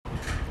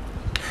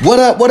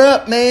What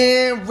up,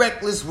 man?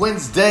 Reckless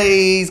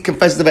Wednesdays,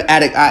 Confessions of an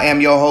Addict. I am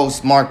your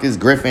host, Marcus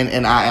Griffin,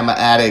 and I am an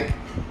addict.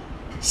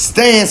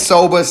 Staying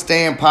sober,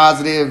 staying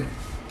positive.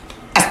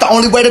 That's the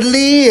only way to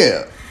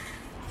live.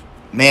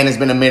 Man, it's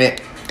been a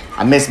minute.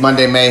 I miss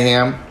Monday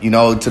Mayhem. You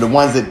know, to the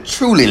ones that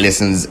truly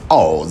listens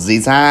all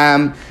the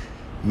time.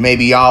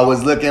 Maybe y'all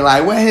was looking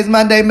like, where is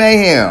Monday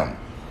Mayhem?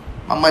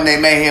 My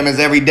Monday Mayhem is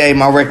every day.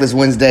 My Reckless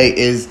Wednesday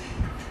is,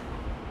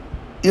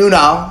 you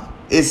know,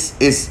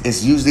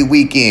 it's usually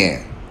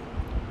weekend.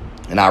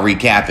 And I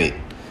recap it.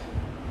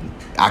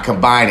 I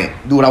combine it.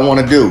 Do what I want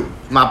to do.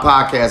 My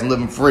podcast, I'm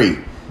living free.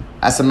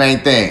 That's the main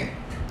thing.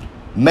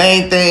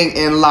 Main thing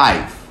in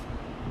life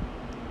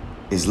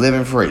is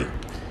living free.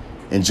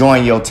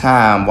 Enjoying your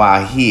time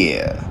while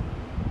here.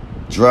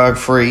 Drug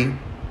free. And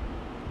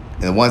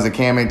the ones that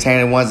can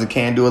maintain it, the ones that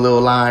can do a little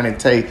line and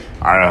take,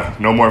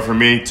 no more for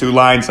me. 2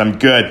 lines, I'm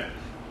good.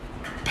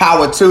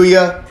 Power to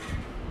you.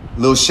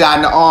 Little shot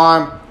in the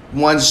arm.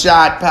 1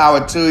 shot,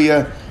 power to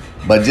you.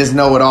 But just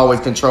know it always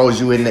controls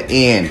you in the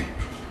end.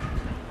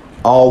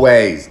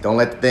 Always. Don't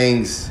let the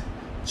things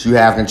that you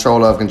have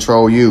control of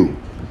control you.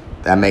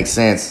 That makes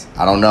sense.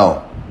 I don't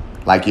know.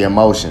 Like your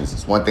emotions.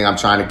 It's one thing I'm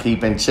trying to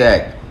keep in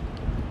check.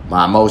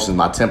 My emotions,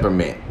 my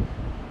temperament.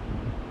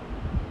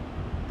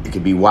 It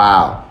could be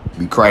wild,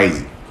 be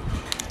crazy.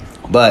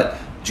 But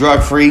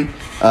drug free,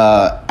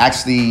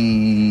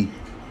 actually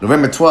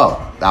November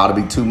 12th, that ought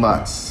to be 2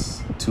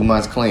 months. 2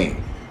 months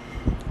clean.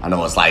 I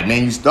know it's like,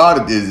 man, you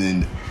started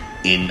this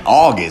in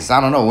August. I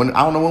don't know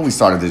when we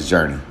started this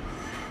journey.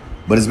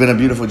 But it's been a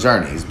beautiful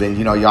journey. It's been,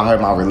 y'all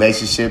heard my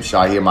relationships,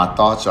 y'all hear my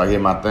thoughts, y'all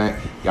hear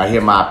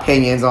my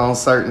opinions on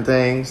certain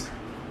things.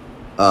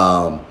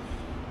 A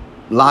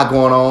lot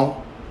going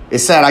on.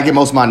 It's sad I get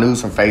most of my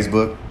news from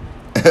Facebook.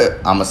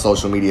 I'm a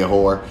social media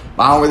whore.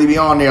 But I don't really be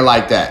on there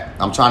like that.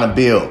 I'm trying to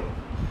build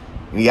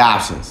the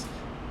options.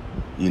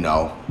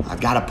 I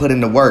got to put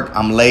in the work.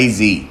 I'm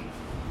lazy.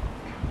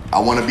 I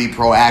want to be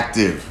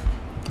proactive.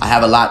 I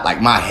have a lot,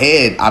 like my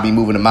head, I'll be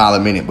moving a mile a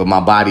minute, but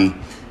my body,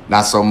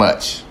 not so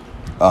much.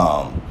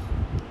 But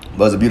it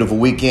was a beautiful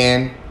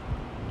weekend.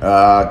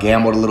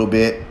 Gambled a little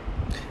bit.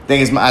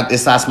 Thing is,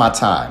 that's my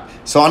time.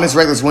 So on this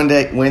Reckless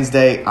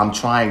Wednesday, I'm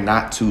trying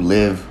not to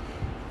live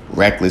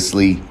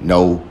recklessly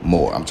no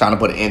more. I'm trying to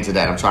put an end to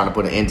that. I'm trying to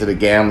put an end to the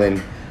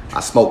gambling.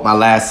 I smoked my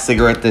last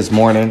cigarette this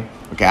morning.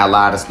 Okay, I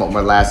lied. I smoked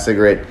my last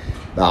cigarette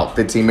about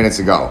 15 minutes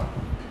ago.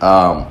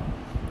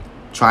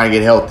 Trying to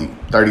get healthy.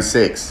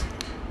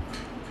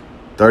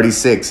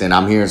 36, and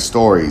I'm hearing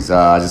stories.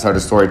 I just heard a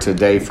story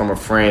today from a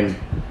friend.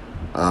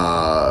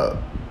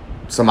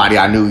 Somebody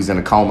I knew, he's in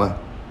a coma.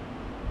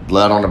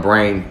 Blood on the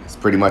brain. It's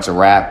pretty much a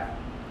wrap.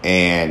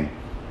 And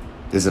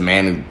there's a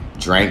man who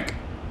drank.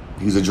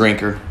 He's a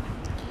drinker.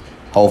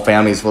 Whole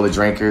family is full of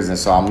drinkers. And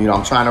so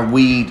I'm trying to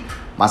weed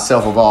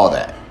myself of all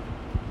that.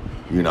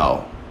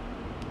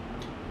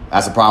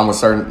 That's the problem with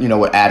certain,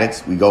 with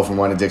addicts. We go from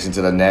one addiction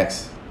to the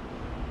next.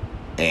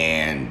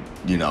 And,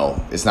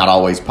 it's not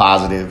always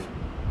positive.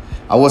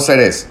 I will say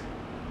this.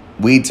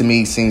 Weed to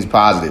me seems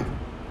positive.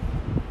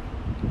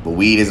 But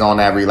weed is on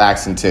that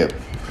relaxing tip.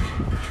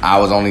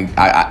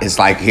 It's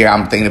like here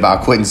I'm thinking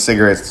about quitting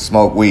cigarettes to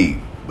smoke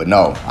weed. But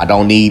no, I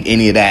don't need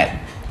any of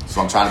that. So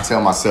I'm trying to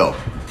tell myself,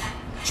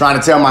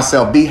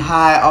 be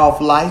high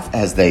off life,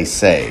 as they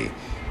say.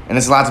 And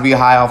there's a lot to be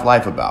high off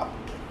life about.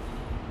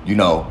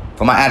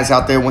 For my addicts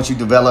out there, once you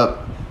develop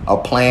a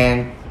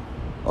plan,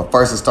 or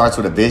first it starts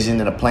with a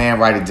vision and a plan,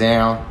 write it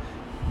down.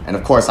 And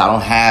of course, I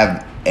don't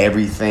have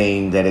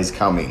everything that is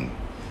coming.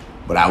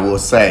 But I will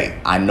say,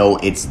 I know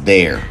it's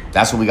there.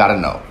 That's what we got to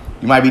know.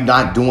 You might be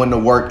not doing the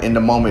work in the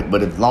moment,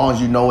 but as long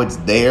as you know it's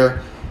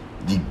there,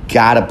 you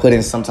got to put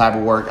in some type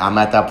of work. I'm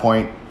at that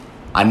point.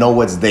 I know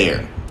what's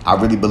there. I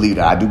really believe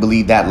that. I do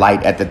believe that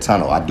light at the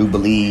tunnel. I do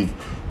believe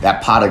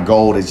that pot of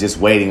gold is just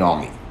waiting on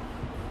me.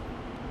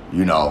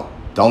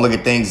 Don't look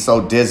at things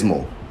so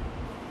dismal.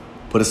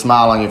 Put a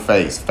smile on your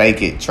face.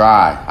 Fake it.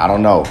 Try. I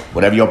don't know.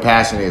 Whatever your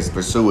passion is,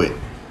 pursue it.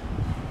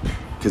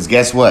 Because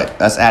guess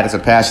what? Us addicts are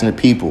passionate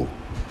people.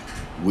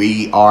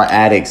 We are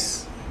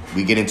addicts.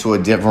 We get into a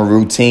different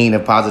routine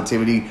of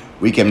positivity.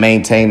 We can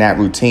maintain that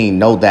routine.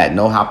 Know that.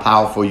 Know how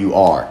powerful you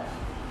are.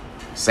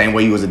 Same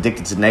way you was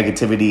addicted to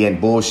negativity and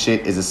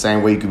bullshit is the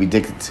same way you can be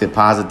addicted to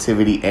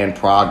positivity and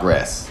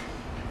progress.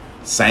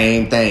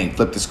 Same thing.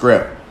 Flip the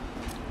script.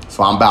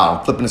 So I'm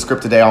flipping the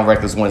script today on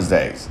Reckless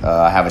Wednesdays.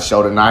 I have a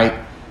show tonight.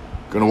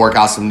 Gonna work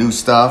out some new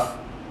stuff.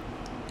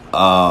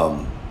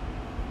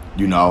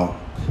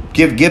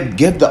 Give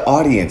the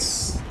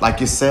audience like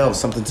yourself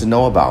something to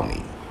know about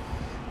me.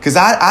 Because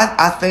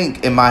I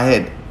think in my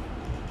head,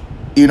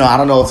 I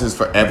don't know if this is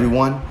for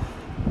everyone,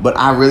 but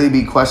I really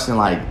be questioning,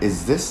 like,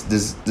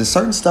 does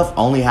certain stuff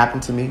only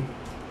happen to me?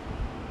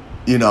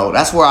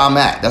 That's where I'm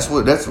at. That's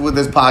what this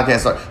podcast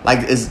started.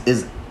 Like,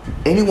 is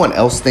anyone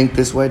else think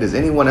this way? Does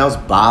anyone else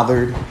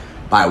bothered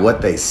by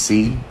what they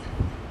see?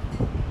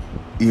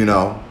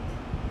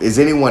 Is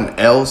anyone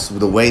else,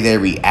 the way they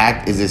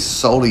react, is it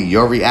solely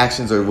your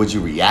reactions, or would you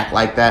react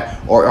like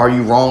that? Or are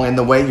you wrong in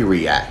the way you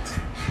react?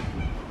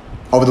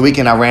 Over the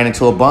weekend, I ran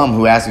into a bum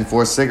who asked me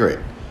for a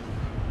cigarette.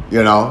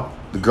 You know,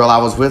 the girl I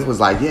was with was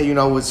like, yeah, you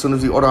know, as soon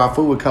as we order our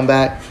food, we come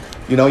back,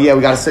 you know, yeah,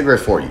 we got a cigarette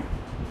for you.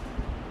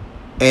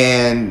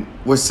 And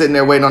we're sitting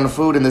there waiting on the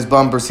food, and this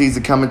bum proceeds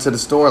to come into the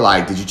store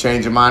like, did you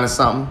change your mind or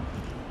something?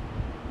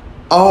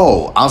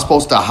 Oh, I'm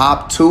supposed to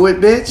hop to it,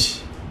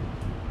 bitch?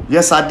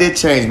 Yes, I did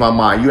change my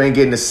mind. You ain't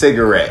getting a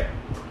cigarette.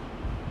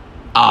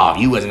 Oh,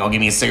 you wasn't going to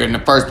give me a cigarette in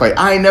the first place.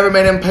 I ain't never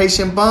met an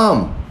impatient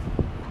bum.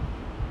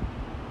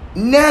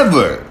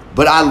 Never.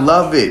 But I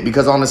love it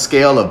because on the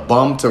scale of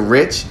bum to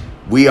rich,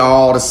 we are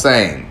all the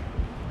same.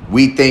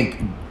 We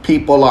think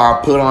people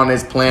are put on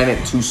this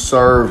planet to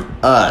serve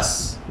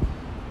us.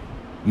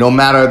 No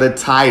matter the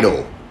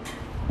title.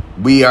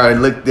 We are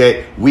looked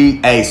at,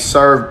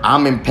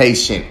 I'm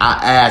impatient. I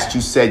asked,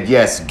 you said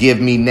yes, give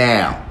me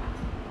now.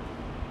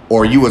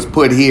 Or you was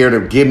put here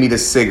to give me the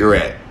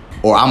cigarette.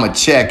 Or I'm going to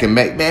check and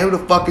make, man, who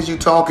the fuck is you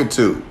talking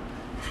to?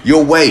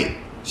 You'll wait.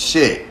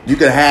 Shit. You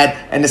could have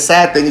had, and the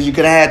sad thing is you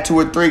could have had 2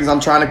 or 3 because I'm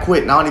trying to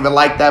quit and I don't even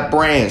like that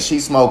brand. She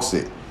smokes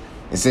it.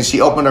 And since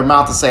she opened her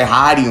mouth to say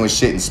hi to you and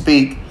shit and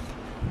speak,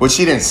 but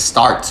she didn't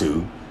start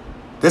to.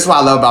 This is what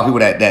I love about people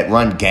that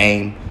run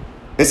game.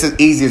 It's the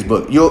easiest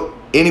book.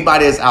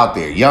 Anybody that's out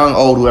there, young,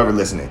 old, whoever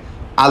listening,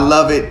 I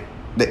love it.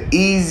 The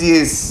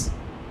easiest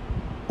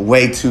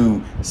way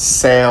to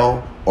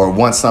sell or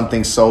want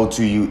something sold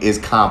to you is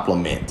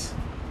compliment.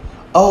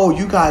 Oh,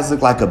 you guys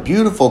look like a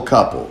beautiful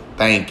couple.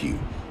 Thank you.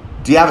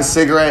 Do you have a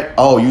cigarette?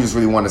 Oh, you just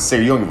really want a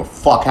cigarette. You don't give a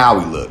fuck how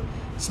we look.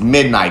 It's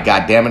midnight,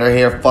 goddammit. Her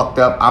hair fucked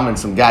up. I'm in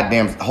some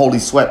goddamn holy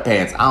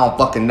sweatpants. I don't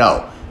fucking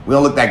know. We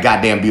don't look that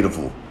goddamn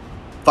beautiful.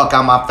 Fuck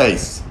out my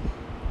face.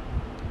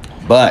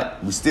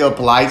 But we still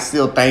polite,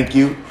 still thank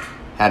you.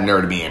 Had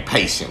nerve to be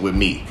impatient with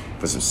me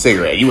for some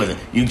cigarette. If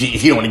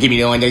you don't want to give me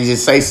the one, then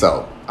just say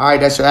so. All right,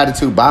 that's your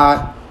attitude.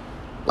 Bye.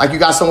 Like you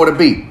got somewhere to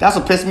be. That's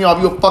what pissed me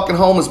off. You a fucking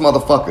homeless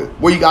motherfucker.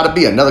 Where you got to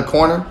be? Another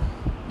corner?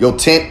 Your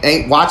tent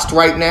ain't watched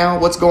right now?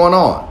 What's going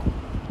on?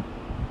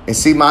 And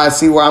see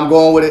where I'm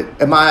going with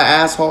it? Am I an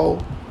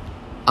asshole?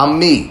 I'm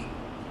me.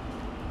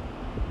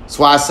 That's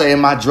why I say in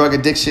my drug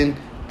addiction,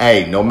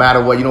 hey, no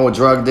matter what, you know what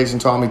drug addiction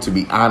taught me? To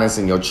be honest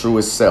in your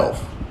truest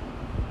self.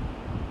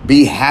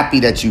 Be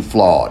happy that you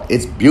flawed.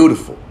 It's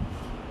beautiful.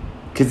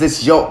 Because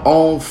it's your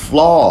own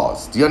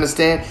flaws. Do you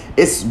understand?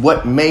 It's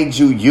what made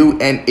you you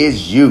and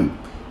is you.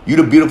 You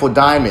the beautiful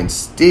diamond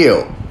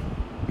still.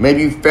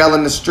 Maybe you fell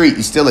in the street.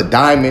 You still a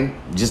diamond,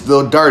 just a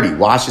little dirty.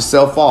 Wash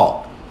yourself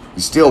off.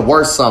 You still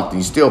worth something.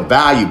 You still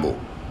valuable.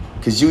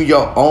 Because you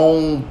your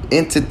own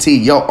entity,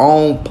 your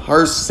own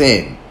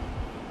person.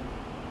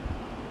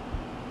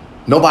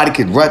 Nobody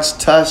could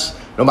touch.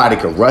 Nobody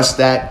could rush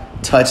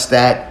that, touch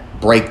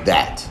that, break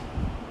that.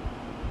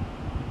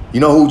 You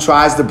know who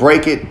tries to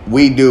break it?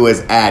 We do as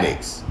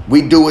addicts.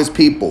 We do as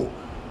people.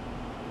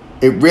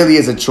 It really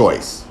is a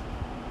choice.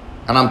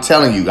 And I'm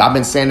telling you, I've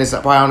been saying this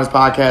probably on this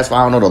podcast for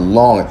I don't know the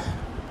longest.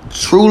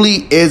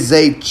 Truly is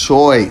a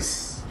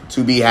choice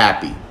to be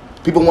happy.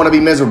 People want to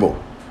be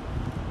miserable.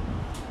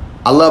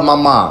 I love my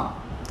mom.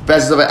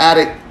 Confessions of an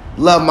Addict,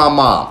 love my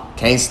mom.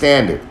 Can't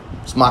stand her.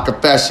 It's my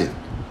confession.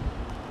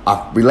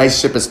 Our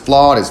relationship is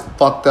flawed, it's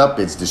fucked up,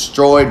 it's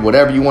destroyed,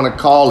 whatever you want to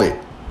call it.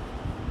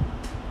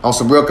 On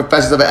some real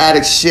Confessions of an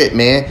Addict shit,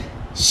 man.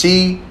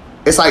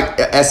 It's like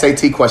an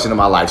SAT question in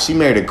my life. She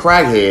married a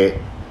crackhead,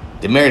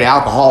 then married an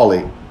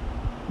alcoholic,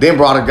 then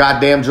brought a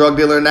goddamn drug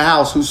dealer in the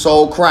house who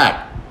sold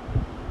crack.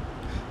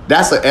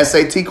 That's a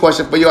SAT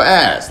question for your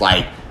ass.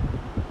 Like,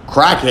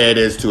 crackhead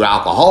is to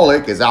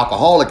alcoholic is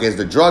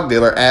the drug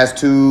dealer as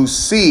to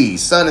C.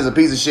 Son is a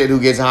piece of shit who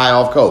gets high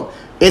off coke.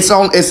 It's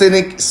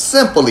a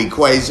simple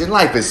equation.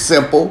 Life is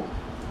simple.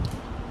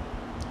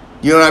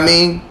 You know what I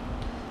mean?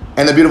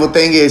 And the beautiful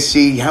thing is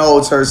she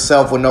holds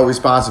herself with no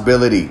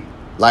responsibility.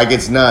 Like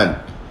it's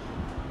none.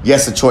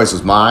 Yes, the choice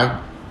was mine.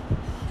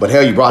 But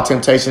hell, you brought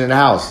temptation in the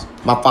house.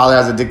 My father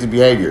has addictive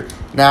behavior.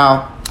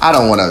 Now, I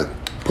don't want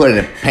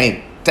to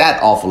paint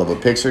that awful of a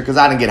picture because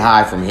I didn't get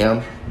high from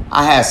him.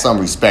 I had some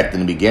respect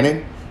in the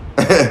beginning.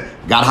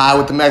 Got high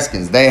with the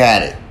Mexicans. They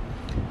had it.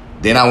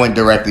 Then I went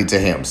directly to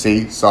him.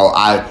 See? So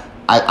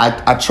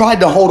I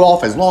tried to hold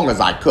off as long as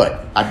I could.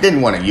 I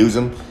didn't want to use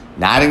him.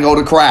 Now I didn't go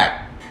to crack.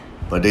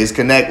 But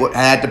Disconnect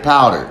had the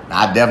powder.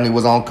 I definitely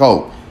was on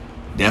coke.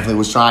 Definitely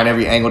was trying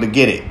every angle to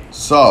get it.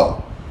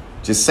 So,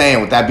 just saying,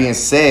 with that being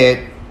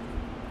said,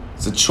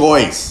 it's a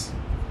choice.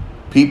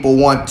 People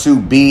want to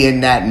be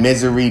in that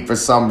misery for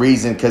some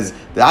reason because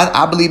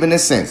I believe in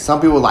this sense. Some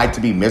people like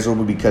to be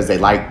miserable because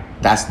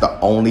that's the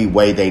only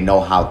way they know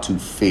how to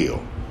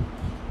feel.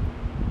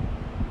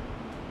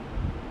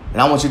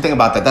 And I want you to think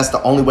about that. That's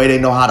the only way they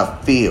know how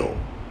to feel.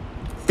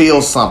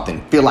 Feel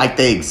something. Feel like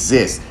they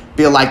exist.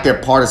 Feel like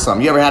they're part of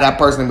something. You ever had that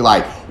person be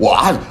like, well,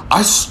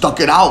 I stuck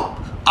it out.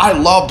 I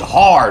loved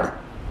hard.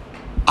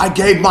 I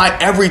gave my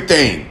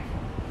everything.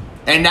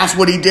 And that's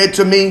what he did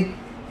to me.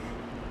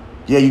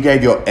 Yeah, you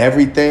gave your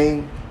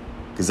everything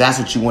because that's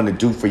what you want to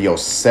do for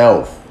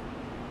yourself.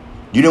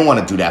 You didn't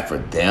want to do that for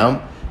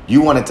them.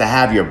 You wanted to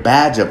have your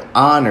badge of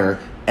honor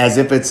as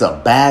if it's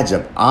a badge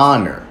of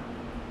honor.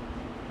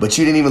 But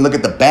you didn't even look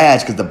at the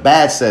badge because the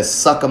badge says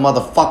suck a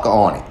motherfucker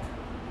on it.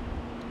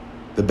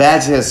 The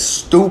badge says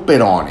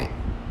stupid on it.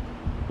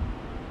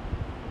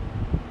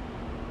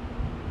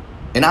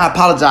 And I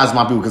apologize to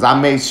my people because I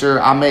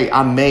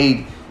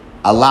made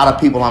a lot of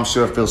people I'm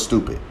sure feel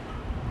stupid.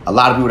 A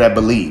lot of people that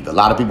believed. A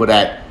lot of people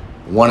that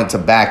wanted to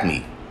back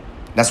me.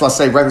 That's why I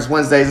say Reckless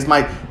Wednesdays.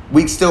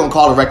 We still gonna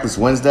call it Reckless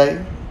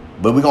Wednesday,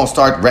 but we're gonna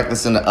start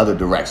reckless in the other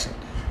direction.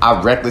 I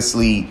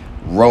recklessly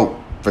wrote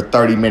for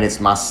 30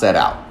 minutes my set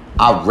out.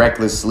 I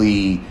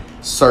recklessly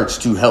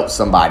searched to help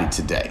somebody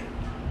today.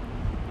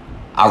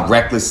 I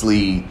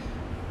recklessly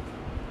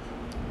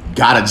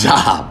got a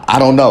job. I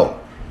don't know.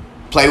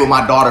 Played with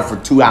my daughter for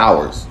 2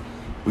 hours.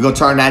 We're gonna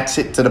turn that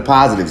shit to the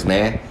positives,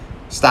 man.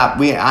 Stop.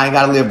 I ain't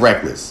gotta live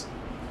reckless.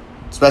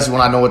 Especially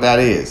when I know what that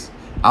is.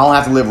 I don't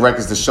have to live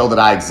reckless to show that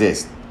I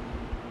exist.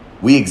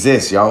 We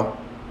exist, yo.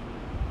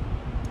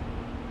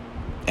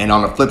 And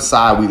on the flip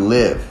side, we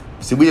live.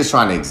 See, we just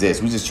trying to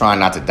exist. We just trying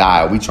not to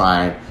die. We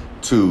trying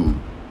to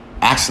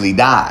actually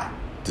die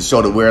to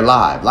show that we're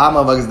alive. A lot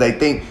of motherfuckers, they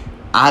think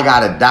I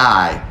gotta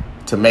die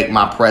to make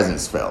my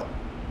presence felt.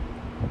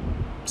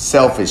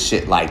 Selfish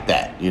shit like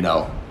that, you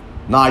know.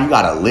 Nah, you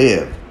gotta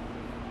live.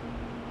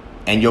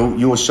 And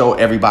you will show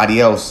everybody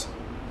else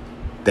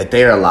that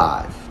they're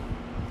alive.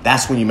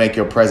 That's when you make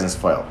your presence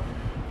felt.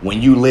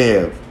 When you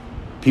live,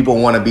 people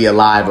want to be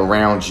alive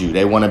around you.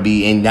 They want to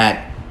be in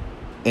that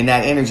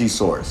energy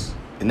source.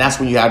 And that's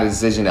when you have the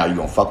decision now, you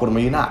going to fuck with them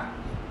or you're not.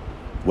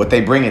 What they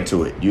bring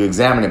into it. You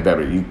examine it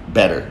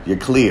better. You're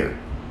clear.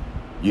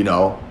 You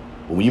know,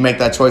 when you make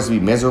that choice to be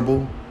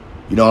miserable,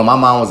 you know, my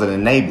mom was an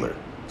enabler.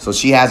 So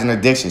she has an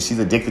addiction. She's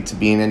addicted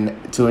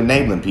to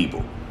enabling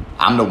people.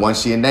 I'm the one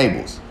she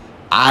enables.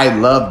 I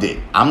loved it.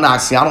 I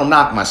don't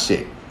knock my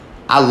shit.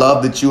 I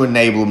love that you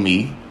enable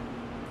me.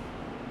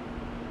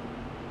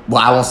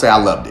 Well, I won't say I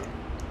loved it.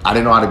 I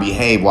didn't know how to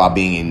behave while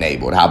being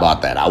enabled. How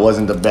about that? I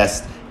wasn't the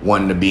best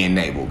one to be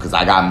enabled because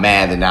I got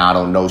mad that now I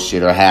don't know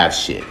shit or have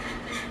shit.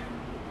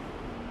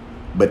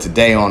 But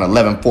today on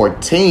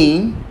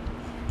 11/14,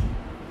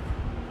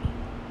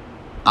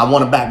 I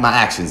want to back my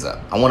actions up.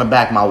 I want to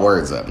back my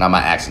words up. Not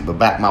my actions, but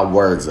back my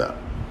words up.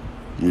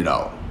 You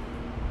know.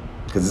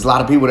 Because there's a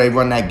lot of people, they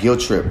run that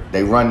guilt trip.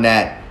 They run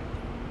that,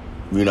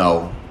 you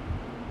know,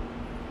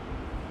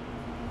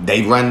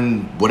 they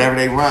run whatever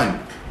they run.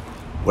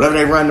 Whatever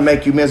they run to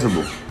make you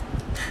miserable.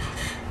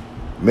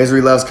 Misery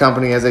loves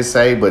company, as they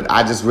say, but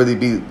I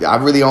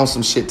really own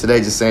some shit today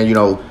just saying, you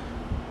know,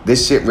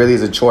 this shit really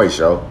is a choice,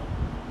 yo.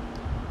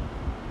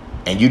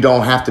 And you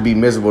don't have to be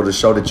miserable to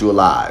show that you're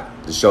alive,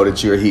 to show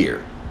that you're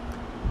here.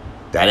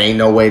 That ain't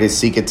no way to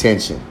seek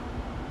attention,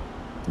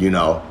 you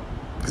know.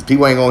 Because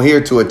people ain't going to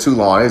hear to it too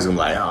long. They're just going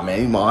to be like, oh,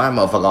 man, that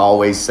motherfucker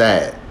always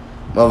sad.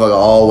 Motherfucker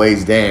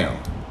always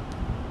down,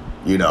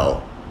 you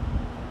know.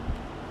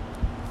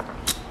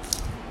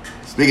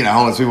 Speaking of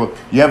homeless people,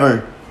 you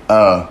ever,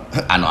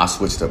 I know I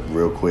switched up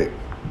real quick,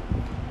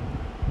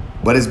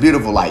 but it's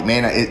beautiful. Like,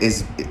 man,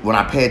 it's when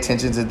I pay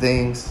attention to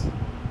things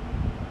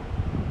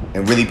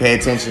and really pay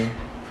attention,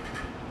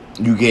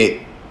 you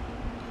get,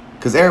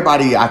 because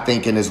everybody, I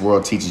think, in this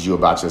world teaches you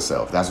about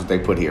yourself. That's what they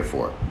put here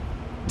for.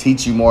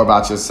 Teach you more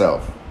about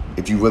yourself.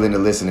 If you're willing to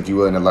listen, if you're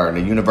willing to learn.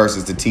 The universe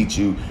is to teach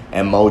you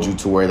and mold you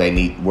to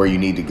where you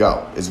need to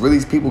go. It's really,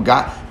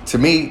 to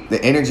me,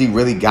 the energy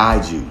really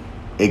guides you.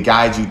 It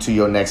guides you to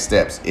your next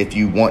steps. If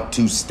you want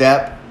to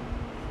step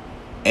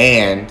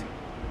and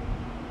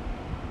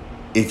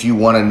if you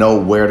want to know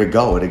where to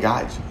go, it'll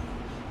guide you.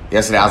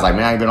 Yesterday, I was like,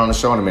 man, I ain't been on the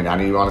show in a minute. I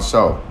need you on the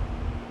show.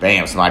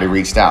 Bam, somebody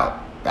reached out.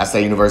 That's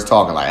the universe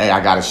talking like, hey,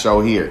 I got a show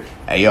here.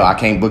 Hey, yo, I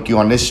can't book you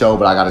on this show,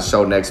 but I got a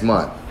show next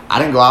month. I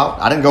didn't go out.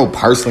 I didn't go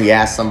personally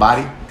ask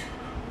somebody.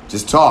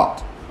 Just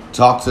talked.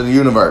 Talk to the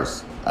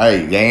universe.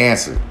 Hey, they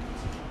answered.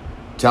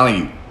 I'm telling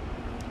you.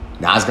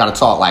 Now I just got to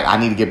talk like I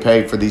need to get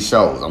paid for these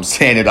shows. I'm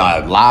saying it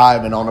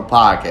live and on the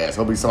podcast.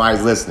 Hopefully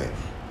somebody's listening.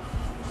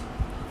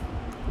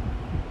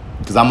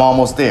 Because I'm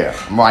almost there.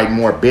 I'm writing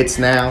more bits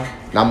now.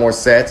 Not more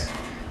sets,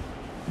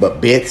 but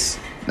bits.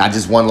 Not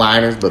just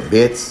one-liners, but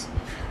bits.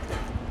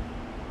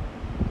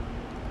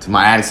 To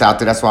my addicts out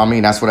there, that's what I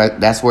mean. That's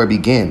where it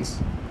begins.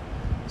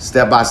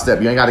 Step by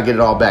step. You ain't got to get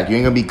it all back. You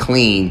ain't going to be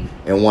clean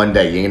in one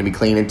day. You ain't going to be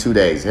clean in 2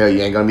 days. Hell,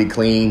 you ain't going to be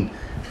clean,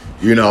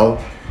 you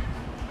know.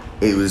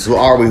 It was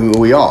who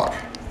we are.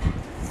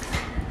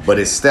 But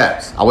it's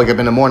steps. I wake up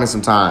in the morning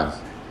sometimes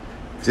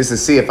just to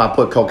see if I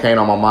put cocaine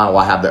on my mind, will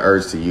I have the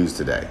urge to use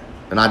today?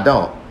 And I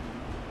don't.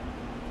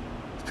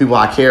 It's people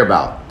I care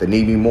about that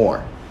need me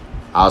more.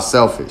 I was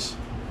selfish.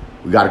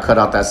 We got to cut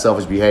out that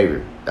selfish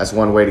behavior. That's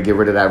one way to get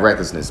rid of that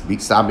recklessness.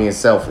 Stop being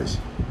selfish.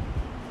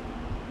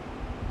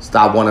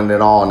 Stop wanting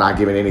it all and not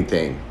giving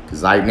anything.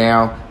 Because right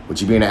now,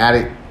 with you being an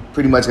addict,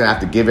 pretty much going to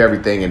have to give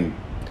everything, and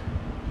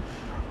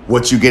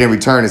what you get in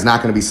return is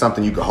not going to be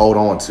something you can hold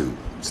on to.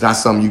 It's not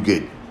something you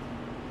could,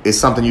 it's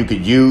something you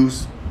could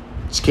use,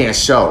 but you can't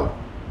show.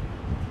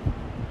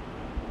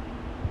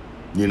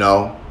 You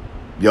know?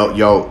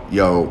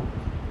 Yo,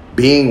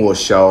 being will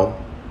show.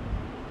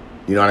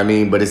 You know what I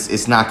mean? But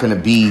it's not going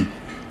to be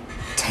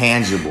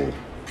tangible.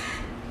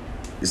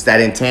 It's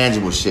that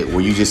intangible shit where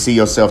you just see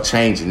yourself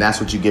changing.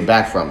 That's what you get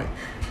back from it.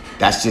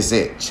 That's just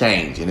it,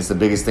 change. And it's the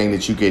biggest thing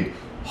that you could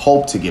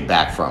hope to get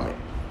back from it.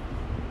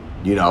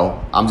 You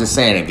know, I'm just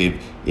saying,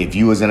 if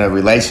you was in a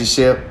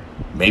relationship,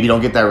 maybe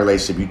don't get that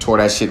relationship. You tore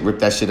that shit, ripped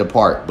that shit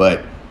apart.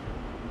 But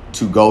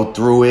to go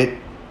through it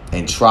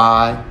and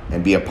try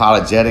and be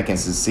apologetic and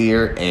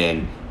sincere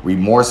and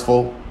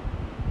remorseful,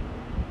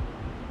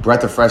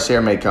 breath of fresh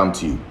air may come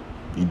to you.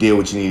 You did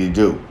what you needed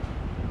to do.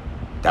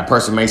 That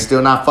person may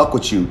still not fuck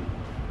with you.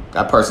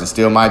 That person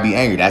still might be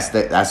angry.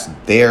 That's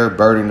their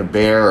burden to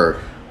bear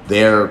or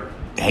their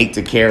hate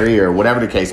to carry or whatever the case